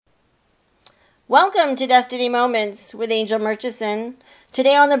Welcome to Destiny Moments with Angel Murchison.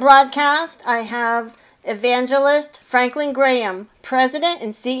 Today on the broadcast, I have evangelist Franklin Graham, President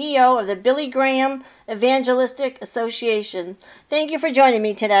and CEO of the Billy Graham Evangelistic Association. Thank you for joining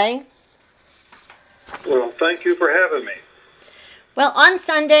me today. Well, thank you for having me. Well, on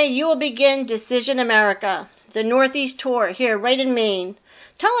Sunday, you will begin Decision America, the Northeast Tour here right in Maine.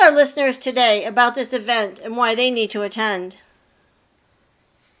 Tell our listeners today about this event and why they need to attend.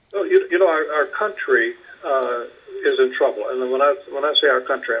 Well, our country is in trouble, and when I say our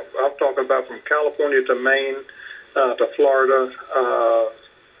country, I'm talking about from California to Maine, to Florida,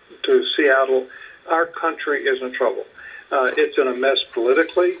 to Seattle. Our country is in trouble. It's in a mess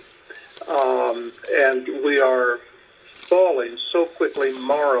politically, and we are falling so quickly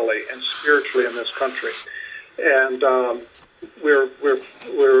morally and spiritually in this country, and we're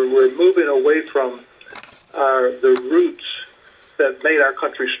moving away from the roots that made our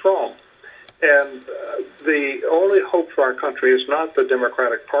country strong. And the only hope for our country is not the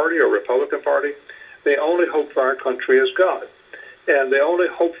Democratic Party or Republican Party. The only hope for our country is God. And the only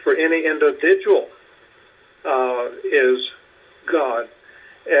hope for any individual is God.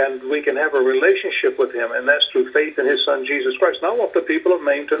 And we can have a relationship with Him, and that's through faith in His Son, Jesus Christ. And I want the people of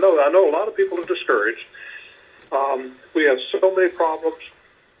Maine to know that. I know a lot of people are discouraged. We have so many problems.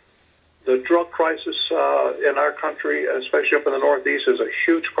 The drug crisis in our country, especially up in the Northeast, is a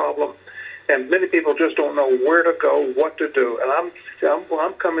huge problem, and many people just don't know where to go, what to do. And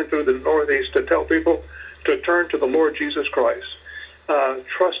I'm coming through the Northeast to tell people to turn to the Lord Jesus Christ,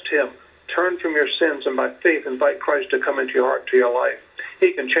 trust Him, turn from your sins, and by faith invite Christ to come into your heart, to your life.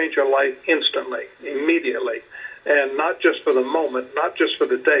 He can change your life instantly, immediately, and not just for the moment, not just for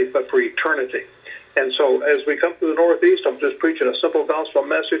the day, but for eternity. And so as we come to the Northeast, I'm just preaching a simple gospel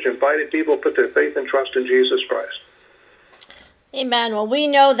message, inviting people to put their faith and trust in Jesus Christ. Amen. Well, we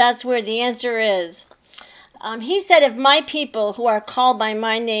know that's where the answer is. He said, if my people who are called by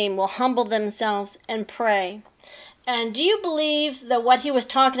my name will humble themselves and pray. And do you believe that what he was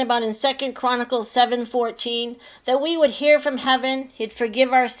talking about in 2 Chronicles 7:14, that we would hear from heaven, He'd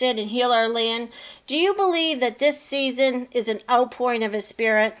forgive our sin and heal our land? Do you believe that this season is an outpouring of His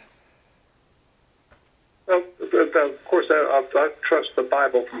Spirit? Well, of course, I trust the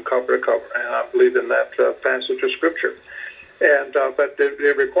Bible from cover to cover, and I believe in that passage of Scripture. And but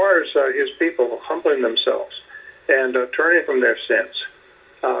it requires His people humbling themselves and turning from their sins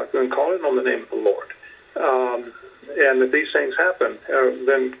and calling on the name of the Lord. And if these things happen,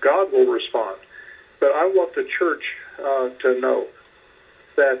 then God will respond. But I want the church to know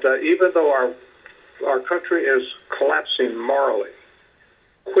that even though our country is collapsing morally,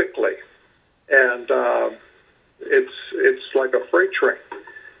 quickly, and it's like a freight train.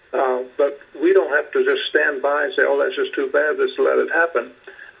 But we don't have to just stand by and say, oh, that's just too bad, let's let it happen.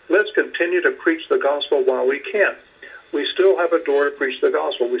 Let's continue to preach the gospel while we can. We still have a door to preach the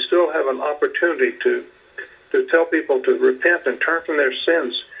gospel. We still have an opportunity to tell people to repent and turn from their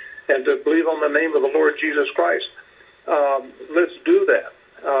sins and to believe on the name of the Lord Jesus Christ. Let's do that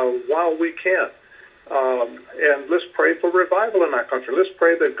while we can. And let's pray for revival in our country. Let's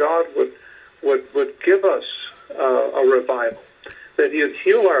pray that God would give us a revival, that He would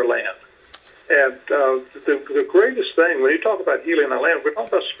heal our land. And the greatest thing, when you talk about healing our land, we're talking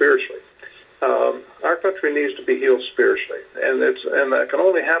about spiritually. Our country needs to be healed spiritually, and that can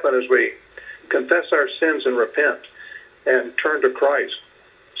only happen as we confess our sins and repent and turn to Christ.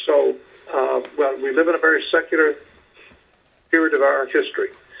 So, we live in a very secular period of our history,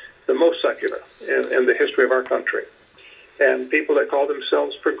 the most secular in the history of our country. And people that call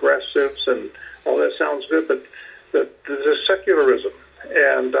themselves progressives and all that sounds good, but the secularism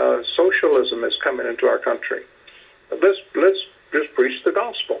and socialism is coming into our country. Let's just preach the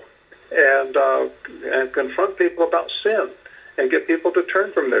gospel and confront people about sin and get people to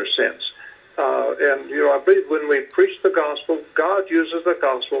turn from their sins. And I believe when we preach the gospel, God uses the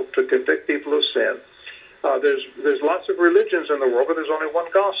gospel to convict people of sin. There's lots of religions in the world, but there's only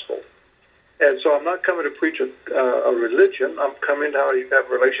one gospel. And so I'm not coming to preach a religion. I'm coming to how you have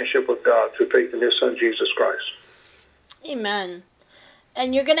a relationship with God through faith in His Son, Jesus Christ. Amen.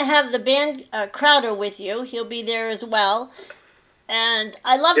 And you're going to have the band Crowder with you. He'll be there as well. And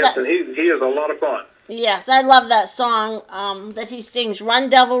I love that. Yes, and he is a lot of fun. Yes, I love that song that he sings, Run,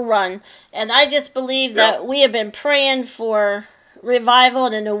 Devil, Run. And I just believe that we have been praying for revival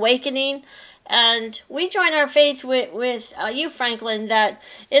and an awakening. And we join our faith with you, Franklin, that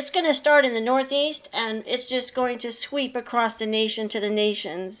it's going to start in the Northeast and it's just going to sweep across the nation to the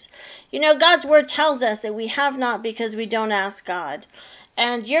nations. God's Word tells us that we have not because we don't ask God.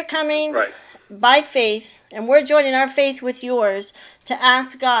 And you're coming by faith, and we're joining our faith with yours to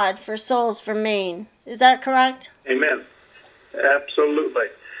ask God for souls for Maine. Is that correct? Amen. Absolutely.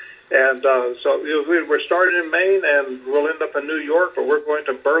 And so we're starting in Maine, and we'll end up in New York, but we're going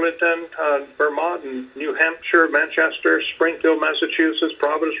to Burlington, Vermont, and New Hampshire, Manchester, Springfield, Massachusetts,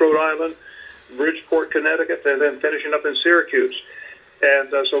 Providence, Rhode Island, Bridgeport, Connecticut, and then finishing up in Syracuse. And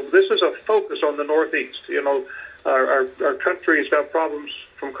so this is a focus on the Northeast. You know, our country's got problems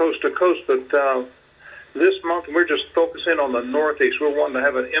from coast to coast, but this month we're just focusing on the Northeast. We're wanting to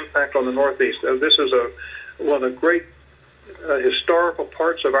have an impact on the Northeast. This is one of the great historical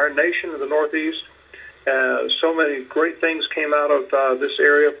parts of our nation in the Northeast. So many great things came out of this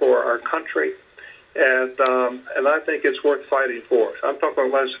area for our country, and I think it's worth fighting for. I'm talking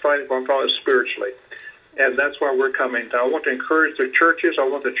about fighting for, I'm talking spiritually, and that's why we're coming. I want to encourage the churches. I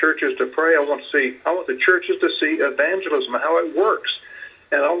want the churches to pray. I want the churches to see evangelism, how it works,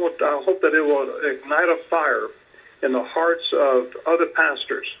 and I hope that it will ignite a fire in the hearts of other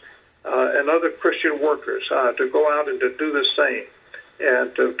pastors and other Christian workers to go out and to do the same,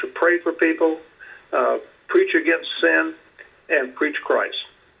 and to pray for people, preach against sin, and preach Christ.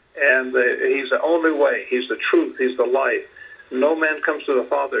 And He's the only way. He's the truth. He's the life. No man comes to the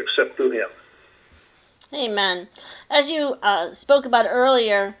Father except through Him. Amen. As you spoke about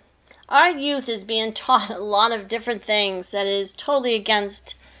earlier, our youth is being taught a lot of different things that is totally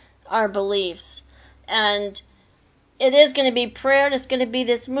against our beliefs. And it is going to be prayer, and it's going to be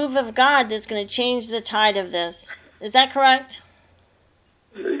this move of God that's going to change the tide of this. Is that correct?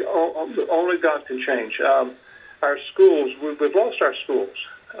 Only God can change. Our schools, we've lost our schools,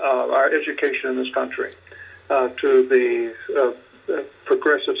 our education in this country, to the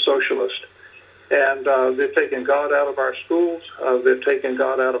progressive socialist. And they've taken God out of our schools, they've taken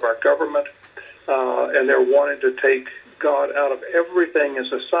God out of our government, and they're wanting to take God out of everything in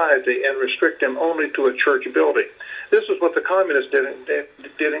society and restrict Him only to a church building. This is what the communists did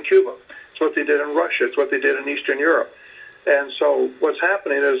in Cuba. It's what they did in Russia. It's what they did in Eastern Europe. And so what's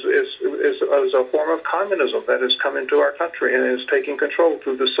happening is a form of communism that has come into our country and is taking control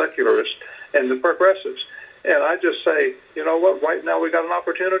through the secularists and the progressives. And I just say, you know what, right now we got an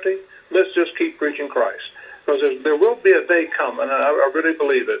opportunity. Let's just keep preaching Christ. Because there will be a day coming, and I really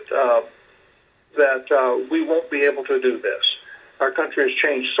believe it, that we won't be able to do this. Our country has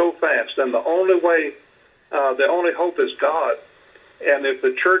changed so fast, and the only way, the only hope is God. And if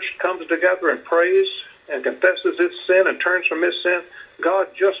the church comes together and prays and confesses its sin and turns from its sin, God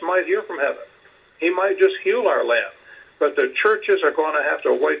just might hear from heaven. He might just heal our land. But the churches are going to have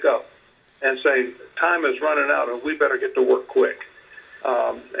to wake up and say, time is running out, and we better get to work quick.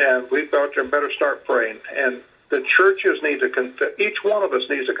 And we better start praying. And the churches need to confess, each one of us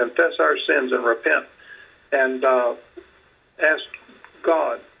needs to confess our sins and repent and ask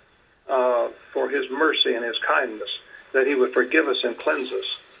God for His mercy and His kindness, that He would forgive us and cleanse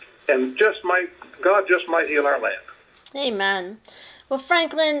us. And God just might heal our land. Amen. Well,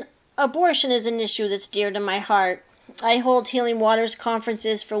 Franklin, abortion is an issue that's dear to my heart. I hold Healing Waters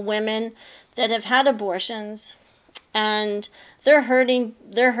conferences for women that have had abortions, and they're hurting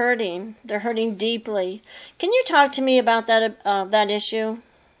deeply. Can you talk to me about that issue?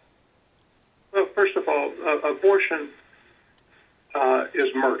 Well, first of all, abortion is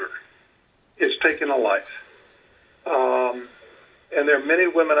murder. It's taking a life. And there are many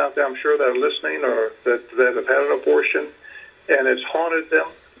women out there, I'm sure, that are listening or that have had an abortion, and it's haunted them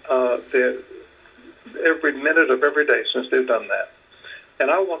every minute of every day since they've done that. And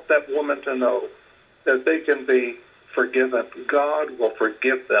I want that woman to know that they can be forgiven. God will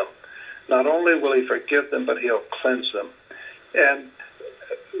forgive them. Not only will He forgive them, but He'll cleanse them. And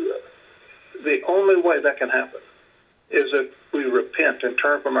the only way that can happen is if we repent and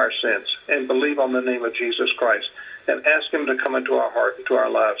turn from our sins and believe on the name of Jesus Christ and ask Him to come into our heart, into our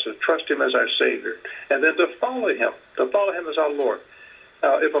lives, to trust Him as our Savior, and then to follow Him as our Lord.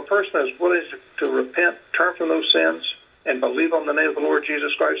 If a person is willing to repent, turn from those sins, and believe on the name of the Lord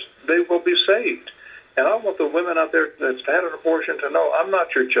Jesus Christ, they will be saved. And I want the women out there that's had an abortion to know, I'm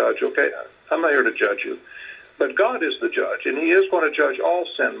not your judge, okay? I'm not here to judge you. But God is the judge, and He is going to judge all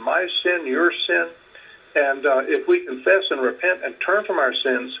sin, my sin, your sin. And if we confess and repent and turn from our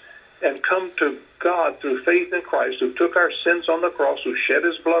sins and come to God through faith in Christ, who took our sins on the cross, who shed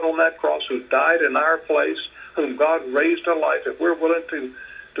His blood on that cross, who died in our place, whom God raised to life, if we're willing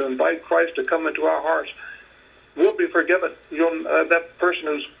to invite Christ to come into our hearts, we'll be forgiven. That person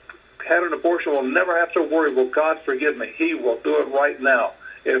who's had an abortion will never have to worry, will God forgive me? He will do it right now.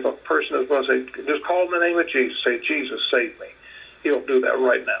 If a person is going to say, just call in the name of Jesus, say, Jesus, save me. He'll do that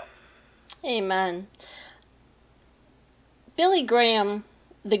right now. Amen. Billy Graham,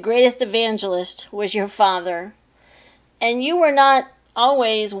 the greatest evangelist, was your father. And you were not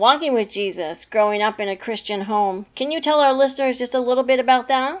always walking with Jesus growing up in a Christian home. Can you tell our listeners just a little bit about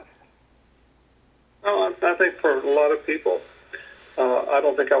that? Well, I think for a lot of people, I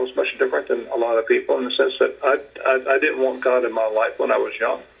don't think I was much different than a lot of people in the sense that I didn't want God in my life when I was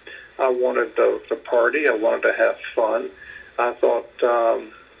young. I wanted to party. I wanted to have fun. I thought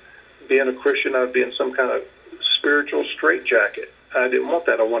being a Christian, I'd be in some kind of spiritual straitjacket. I didn't want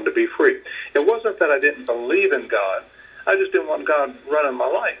that. I wanted to be free. It wasn't that I didn't believe in God. I just didn't want God running my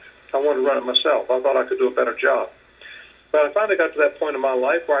life. I wanted to run it myself. I thought I could do a better job. But I finally got to that point in my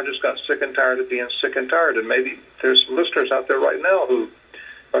life where I just got sick and tired of being sick and tired. And maybe there's some listeners out there right now who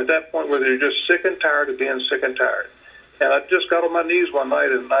are at that point where they're just sick and tired of being sick and tired. And I just got on my knees one night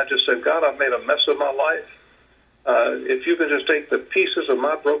and I just said, God, I've made a mess of my life. If you can just take the pieces of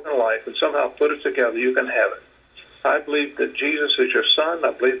my broken life and somehow put it together, you can have it. I believe that Jesus is your son.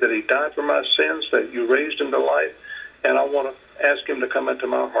 I believe that he died for my sins, that you raised him to life. And I want to ask him to come into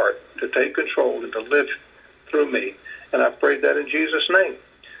my heart, to take control and to live through me. And I prayed that in Jesus' name.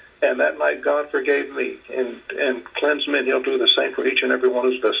 And that night God forgave me and cleansed me, and he'll do the same for each and every one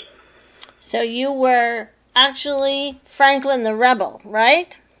who's listening. So you were actually Franklin the Rebel,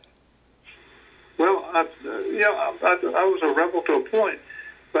 right? Well, I was a rebel to a point,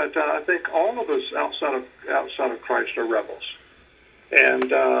 but I think all of us outside of Christ are rebels.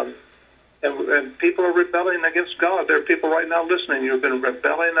 And people are rebelling against God. There are people right now listening. You've been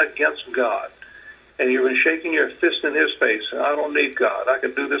rebelling against God. And you've been shaking your fist in his face. I don't need God. I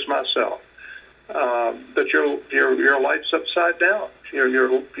can do this myself. But your life's upside down.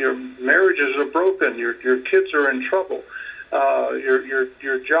 Your marriages are broken. Your kids are in trouble.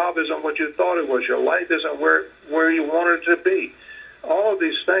 Your job isn't what you thought it was. Your life isn't where you wanted it to be. All of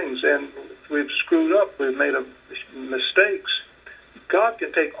these things, and we've screwed up. We've made mistakes. God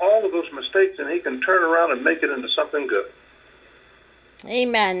can take all of those mistakes and he can turn around and make it into something good.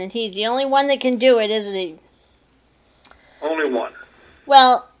 Amen. And he's the only one that can do it, isn't he? Only one.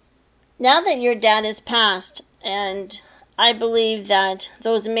 Well, now that your dad is passed, and I believe that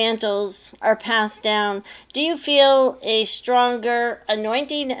those mantles are passed down, do you feel a stronger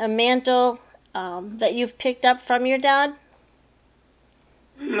anointing, a mantle that you've picked up from your dad?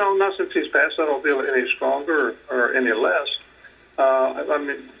 No, not since he's passed. I don't feel any stronger or any less. I'm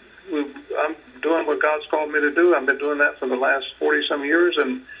doing what God's called me to do. I've been doing that for the last 40-some years,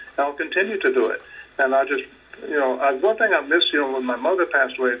 and I'll continue to do it. And I just, one thing I miss, when my mother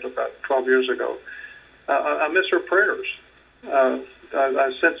passed away about 12 years ago, I miss her prayers.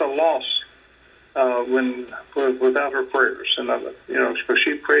 I sense a loss without her prayers, and because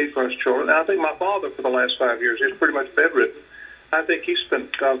she prayed for us children. And I think my father, for the last 5 years, he's pretty much bedridden. I think he spent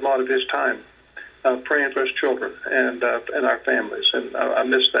a lot of his time praying for his children and our families, and I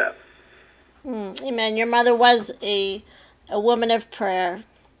miss that. Amen. Your mother was a woman of prayer.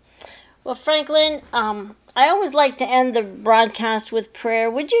 Well, Franklin, I always like to end the broadcast with prayer.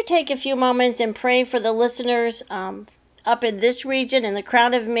 Would you take a few moments and pray for the listeners up in this region, in the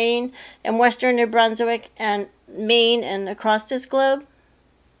Crown of Maine, and Western New Brunswick, and Maine, and across this globe?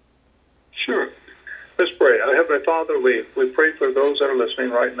 Sure. Let's pray. Heavenly Father, we pray for those that are listening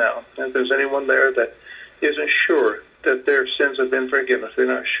right now. If there's anyone there that isn't sure that their sins have been forgiven, if they're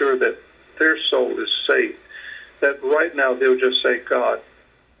not sure that their soul is saved, that right now they'll just say, God,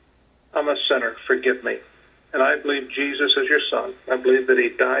 I'm a sinner, forgive me. And I believe Jesus is your son. I believe that he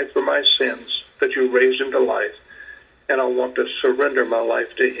died for my sins, that you raised him to life. And I want to surrender my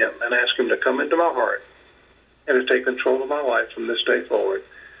life to him and ask him to come into my heart and to take control of my life from this day forward.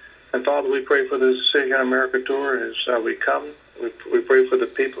 And Father, we pray for the Decision America tour as we come. We pray for the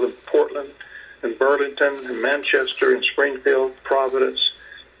people in Portland, and Burlington, and Manchester, and Springfield, Providence,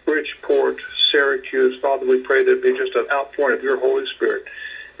 Bridgeport, Syracuse. Father, we pray there be just an outpouring of your Holy Spirit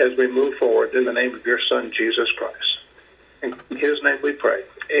as we move forward in the name of your Son, Jesus Christ. In his name we pray.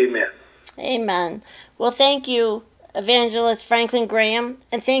 Amen. Amen. Well, thank you, Evangelist Franklin Graham,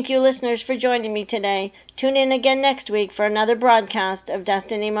 and thank you, listeners, for joining me today. Tune in again next week for another broadcast of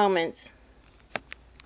Destiny Moments.